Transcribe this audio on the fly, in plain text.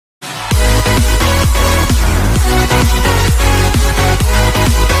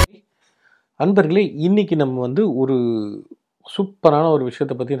அன்பர்களே, இன்னைக்கு நம்ம வந்து ஒரு சூப்பரான ஒரு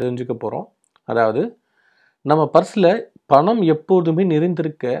விஷயத்தை பற்றி தெரிஞ்சுக்க போகிறோம். அதாவது நம்ம பர்ஸில் பணம் எப்போதுமே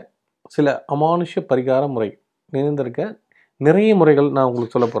நிறைந்திருக்க சில அமானுஷ்ய பரிகார முறை நிறைந்திருக்க நிறைய முறைகள் நான்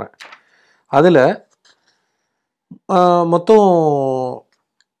உங்களுக்கு சொல்ல போகிறேன். அதில் மொத்தம்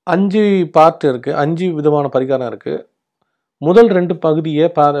 5 பார்ட் இருக்குது, 5 விதமான பரிகாரம் இருக்குது. முதல் 2 பகுதியை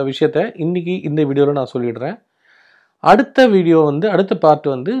விஷயத்தை இன்னைக்கு இந்த வீடியோவில் நான் சொல்லிடுறேன். அடுத்த வீடியோ வந்து அடுத்த பார்ட்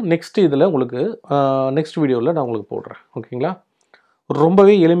வந்து நெக்ஸ்ட் இதில் உங்களுக்கு நெக்ஸ்ட் வீடியோவில் நான் உங்களுக்கு போடுறேன். ஓகேங்களா?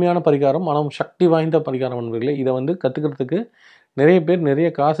 ரொம்பவே எளிமையான பரிகாரம், ஆனால் சக்தி வாய்ந்த பரிகாரம் நண்பர்களே. இதை வந்து கற்றுக்கிறதுக்கு நிறைய பேர் நிறைய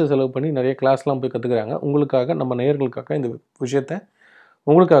காசு செலவு பண்ணி நிறைய கிளாஸ்லாம் போய் கற்றுக்குறாங்க. உங்களுக்காக, நம்ம நேயர்களுக்காக இந்த விஷயத்தை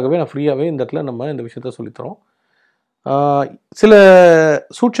உங்களுக்காகவே நான் ஃப்ரீயாகவே இந்த இடத்துல நம்ம இந்த விஷயத்த சொல்லித்தரோம். சில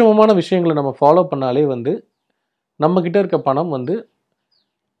சூட்சமமான விஷயங்களை நம்ம ஃபாலோ பண்ணாலே வந்து நம்மக்கிட்ட இருக்க பணம் வந்து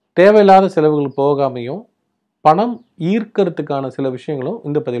தேவையில்லாத செலவுகள் போகாமையும் பணம் ஈர்க்கிறதுக்கான சில விஷயங்களும்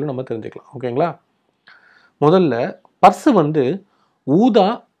இந்த பதிவில் நம்ம தெரிஞ்சுக்கலாம். ஓகேங்களா? முதல்ல பர்ஸு வந்து ஊதா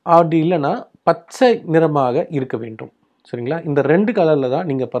அப்படி இல்லைன்னா பச்சை நிறமாக இருக்க வேண்டும். சரிங்களா? இந்த 2 கலரில் தான்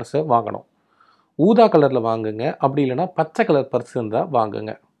நீங்கள் பர்ஸை வாங்கணும். ஊதா கலரில் வாங்குங்க, அப்படி இல்லைன்னா பச்சை கலர் பர்ஸ் இருந்தால்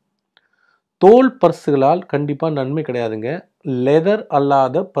வாங்குங்க. தோல் பர்ஸுகளால் கண்டிப்பாக நன்மை கிடையாதுங்க. லெதர்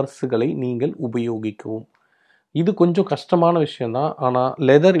அல்லாத பர்ஸுகளை நீங்கள் உபயோகிக்கவும். இது கொஞ்சம் கஷ்டமான விஷயந்தான். ஆனால்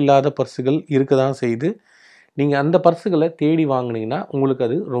லெதர் இல்லாத பர்ஸுகள் இருக்க தான் செய்து. நீங்கள் அந்த பர்ஸுகளை தேடி வாங்கினீங்கன்னா உங்களுக்கு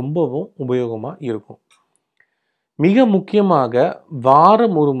அது ரொம்பவும் உபயோகமாக இருக்கும். மிக முக்கியமாக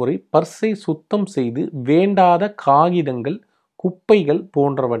வாரம் ஒரு முறை பர்ஸை சுத்தம் செய்து வேண்டாத காகிதங்கள், குப்பைகள்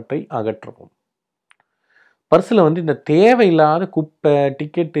போன்றவற்றை அகற்றவும். பர்ஸில் வந்து இந்த தேவையில்லாத குப்பை,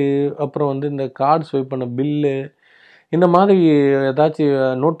 டிக்கெட்டு, அப்புறம் வந்து இந்த கார்டு ஸ்வைப் பண்ண பில்லு, இந்த மாதிரி ஏதாச்சும்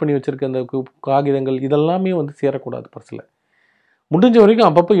நோட் பண்ணி வச்சுருக்க இந்த காகிதங்கள் இதெல்லாமே வந்து சேரக்கூடாது பர்ஸில். முடிஞ்ச வரைக்கும்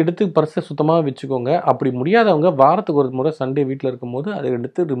அப்பப்போ எடுத்து பர்ஸை சுத்தமாக வச்சுக்கோங்க. அப்படி முடியாதவங்க வாரத்துக்கு ஒரு முறை சண்டே வீட்டில் இருக்கும்போது அதை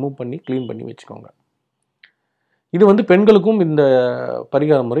எடுத்து ரிமூவ் பண்ணி க்ளீன் பண்ணி வச்சுக்கோங்க. இது வந்து பெண்களுக்கும் இந்த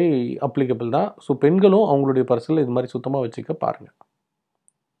பரிகார முறை அப்ளிகபிள் தான். ஸோ பெண்களும் அவங்களுடைய பர்ஸில் இது மாதிரி சுத்தமாக வச்சுக்க பாருங்கள்.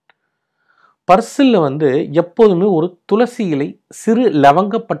 பர்ஸில் வந்து எப்போதுமே ஒரு துளசி இலை, சிறு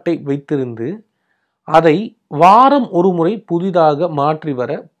லவங்கப்பட்டை வைத்திருந்து அதை வாரம் ஒரு முறை புதிதாக மாற்றி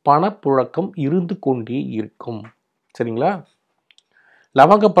வர பணப்புழக்கம் இருந்து கொண்டே இருக்கும். சரிங்களா?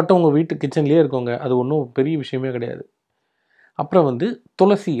 லவங்கப்பட்டை உங்கள் வீட்டு கிச்சன்லேயே இருக்கோங்க, அது ஒன்றும் பெரிய விஷயமே கிடையாது. அப்புறம் வந்து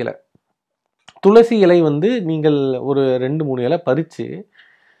துளசி இலை. துளசி இலை வந்து நீங்கள் ஒரு 2-3 இலை பறித்து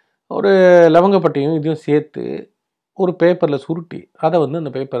ஒரு லவங்கப்பட்டையும் இதையும் சேர்த்து ஒரு பேப்பரில் சுருட்டி அதை வந்து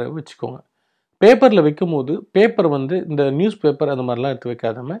அந்த பேப்பரை வச்சுக்கோங்க. பேப்பரில் வைக்கும்போது பேப்பர் வந்து இந்த நியூஸ் பேப்பர் அந்த மாதிரிலாம் எடுத்து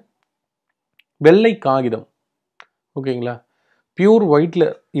வைக்காதாம வெள்ளை காகிதம், ஓகேங்களா, பியூர் ஒயிட்டில்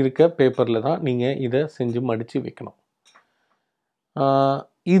இருக்க பேப்பரில் தான் நீங்கள் இதை செஞ்சு மடித்து வைக்கணும்.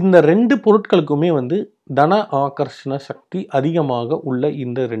 இந்த 2 பொருட்களுக்குமே வந்து தன ஆகர்ஷண சக்தி அதிகமாக உள்ள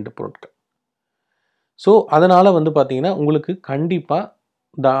இந்த 2 பொருட்கள். ஸோ அதனால் வந்து பார்த்தீங்கன்னா உங்களுக்கு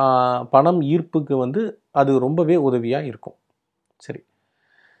கண்டிப்பாக பணம் ஈர்ப்புக்கு வந்து அது ரொம்பவே உதவியாக இருக்கும். சரி,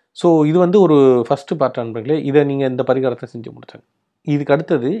 ஸோ இது வந்து ஒரு ஃபஸ்ட்டு பார்ட் நண்பர்களே. இதை நீங்கள் இந்த பரிகாரத்தை செஞ்சு முடிச்சாங்க. இதுக்கு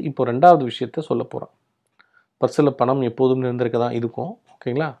அடுத்தது இப்போ 2வது விஷயத்த சொல்ல போகிறோம். பர்ஸில் பணம் எப்போதும் நிறைந்திருக்க தான் இருக்கும்.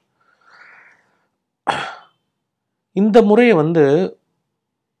 ஓகேங்களா? இந்த முறையை வந்து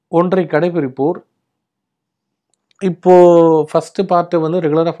ஒன்றை கடைபிடிப்போர் இப்போது ஃபஸ்ட்டு பார்ட்டை வந்து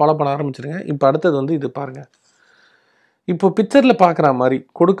ரெகுலராக ஃபாலோ பண்ண ஆரம்பிச்சிருங்க. இப்போ அடுத்தது வந்து இது பாருங்கள். இப்போ பிக்சரில் பார்க்குற மாதிரி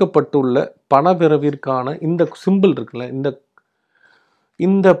கொடுக்கப்பட்டுள்ள பணப்பிரவிற்கான இந்த சிம்பிள் இருக்குல்ல, இந்த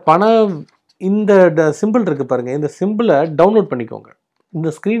சிம்பிள் இருக்குது பாருங்கள். இந்த சிம்பிளை டவுன்லோட் பண்ணிக்கோங்க. இந்த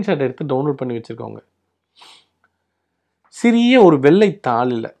ஸ்க்ரீன்ஷாட் எடுத்து டவுன்லோட் பண்ணி வச்சுருக்கோங்க. சிறிய ஒரு வெள்ளை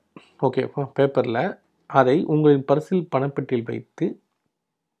தாளில், ஓகே, பேப்பரில் அதை உங்களின் பர்ஸில் பணப்பெட்டியில் வைத்து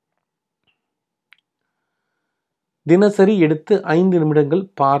தினசரி எடுத்து 5 நிமிடங்கள்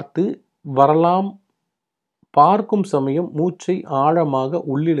பார்த்து வரலாம். பார்க்கும் சமயம் மூச்சை ஆழமாக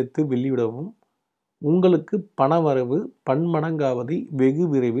உள்ளிழுத்து வெளியிடவும். உங்களுக்கு பணவரவு பன்மடங்காவதை வெகு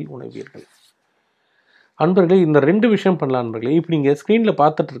விரைவில் உணர்வீர்கள். அன்பர்களே, இந்த 2 விஷயம் பண்ணலாம் அன்பர்களே. இப்போ நீங்கள் ஸ்க்ரீனில்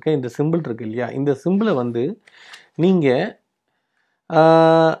பார்த்துட்டு இருக்க இந்த சிம்பிள் இருக்கு இல்லையா, இந்த சிம்பிளை வந்து நீங்கள்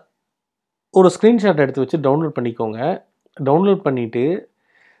ஒரு ஸ்க்ரீன்ஷாட் எடுத்து வச்சு டவுன்லோட் பண்ணிக்கோங்க. டவுன்லோட் பண்ணிவிட்டு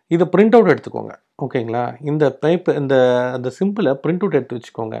இதை பிரிண்ட் அவுட் எடுத்துக்கோங்க. ஓகேங்களா? இந்த அந்த சிம்பிளை பிரிண்ட் அவுட் எடுத்து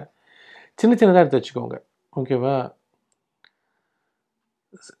வச்சுக்கோங்க. சின்ன சின்னதாக எடுத்து வச்சுக்கோங்க. ஓகேவா?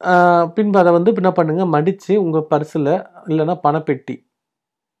 பின்பு அதை வந்து என்ன பண்ணுங்கள், மடித்து உங்கள் பர்ஸில் இல்லைன்னா பணப்பெட்டி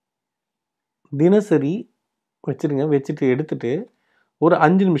தினசரி வச்சுருங்க. வச்சுட்டு எடுத்துகிட்டு ஒரு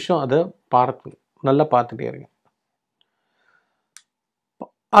 5 நிமிஷம் அதை பார்த்துங்க, நல்லா பார்த்துட்டே இருங்க.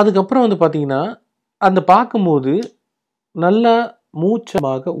 அதுக்கப்புறம் வந்து பார்த்தீங்கன்னா அந்த பார்க்கும்போது நல்லா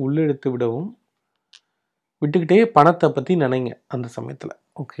மூச்சமாக உள்ளெடுத்து விடவும், விட்டுக்கிட்டே பணத்தை பற்றி நினைங்க அந்த சமயத்தில்.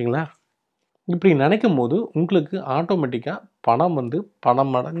 ஓகேங்களா? இப்படி நினைக்கும் போது உங்களுக்கு ஆட்டோமேட்டிக்காக பணம் வந்து பல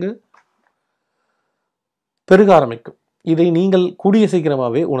மடங்கு பெருக ஆரம்பிக்கும். இதை நீங்கள் கூடிய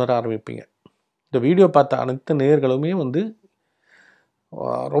சீக்கிரமாகவே உணர ஆரம்பிப்பீங்க. இந்த வீடியோ பார்த்த அனைத்து நேயர்களுமே வந்து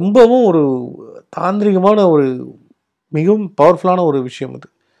ரொம்பவும் ஒரு தாந்திரிகமான ஒரு மிகவும் பவர்ஃபுல்லான ஒரு விஷயம் இது.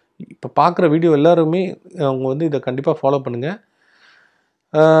 இப்போ பார்க்குற வீடியோ எல்லாருமே அவங்க வந்து இதை கண்டிப்பாக ஃபாலோ பண்ணுங்கள்.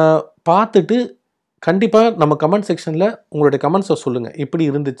 பார்த்துட்டு கண்டிப்பாக நம்ம கமெண்ட் செக்ஷனில் உங்களுடைய கமெண்ட்ஸை சொல்லுங்கள் எப்படி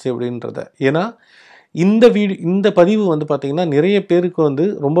இருந்துச்சு அப்படின்றத. ஏன்னா இந்த பதிவு வந்து பார்த்திங்கன்னா நிறைய பேருக்கு வந்து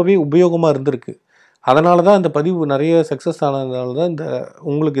ரொம்பவே உபயோகமாக இருந்திருக்கு. அதனால தான் இந்த பதிவு நிறைய சக்ஸஸ் ஆனதுனால தான்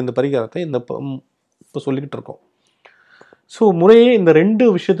உங்களுக்கு இந்த பரிகாரத்தை இப்போ சொல்லிக்கிட்டு இருக்கோம். ஸோ முறையே இந்த 2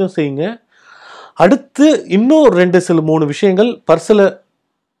 விஷயத்தையும் செய்யுங்க. அடுத்து இன்னும் 3 விஷயங்கள் பர்ஸில்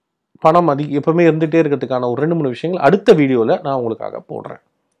பணம் எப்பவுமே இருந்துகிட்டே இருக்கிறதுக்கான ஒரு 2-3 விஷயங்கள் அடுத்த வீடியோவில் நான் உங்களுக்காக போடுறேன்.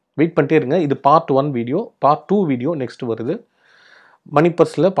 வெயிட் பண்ணிட்டே இருங்க. இது part 1 video. Part 2 video next வருது, மணி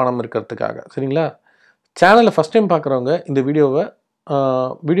பர்ஸில் பணம் இருக்கிறதுக்காக. சரிங்களா? சேனலை ஃபஸ்ட் டைம் பார்க்குறவங்க இந்த வீடியோ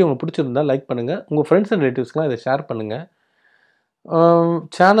உங்களுக்கு பிடிச்சிருந்தா லைக் பண்ணுங்கள். உங்கள் ஃப்ரெண்ட்ஸ் அண்ட் ரிலேட்டிவ்ஸ்க்கெலாம் இதை ஷேர் பண்ணுங்கள்.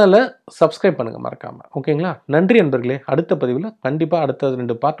 சேனலை சப்ஸ்கிரைப் பண்ணுங்கள் மறக்காமல். ஓகேங்களா? நன்றி நண்பர்களே. அடுத்த பதிவில் கண்டிப்பாக அடுத்த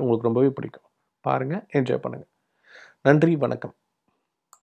 2 பார்ட் உங்களுக்கு ரொம்பவே பிடிக்கும். பாருங்கள், என்ஜாய் பண்ணுங்கள். நன்றி, வணக்கம்.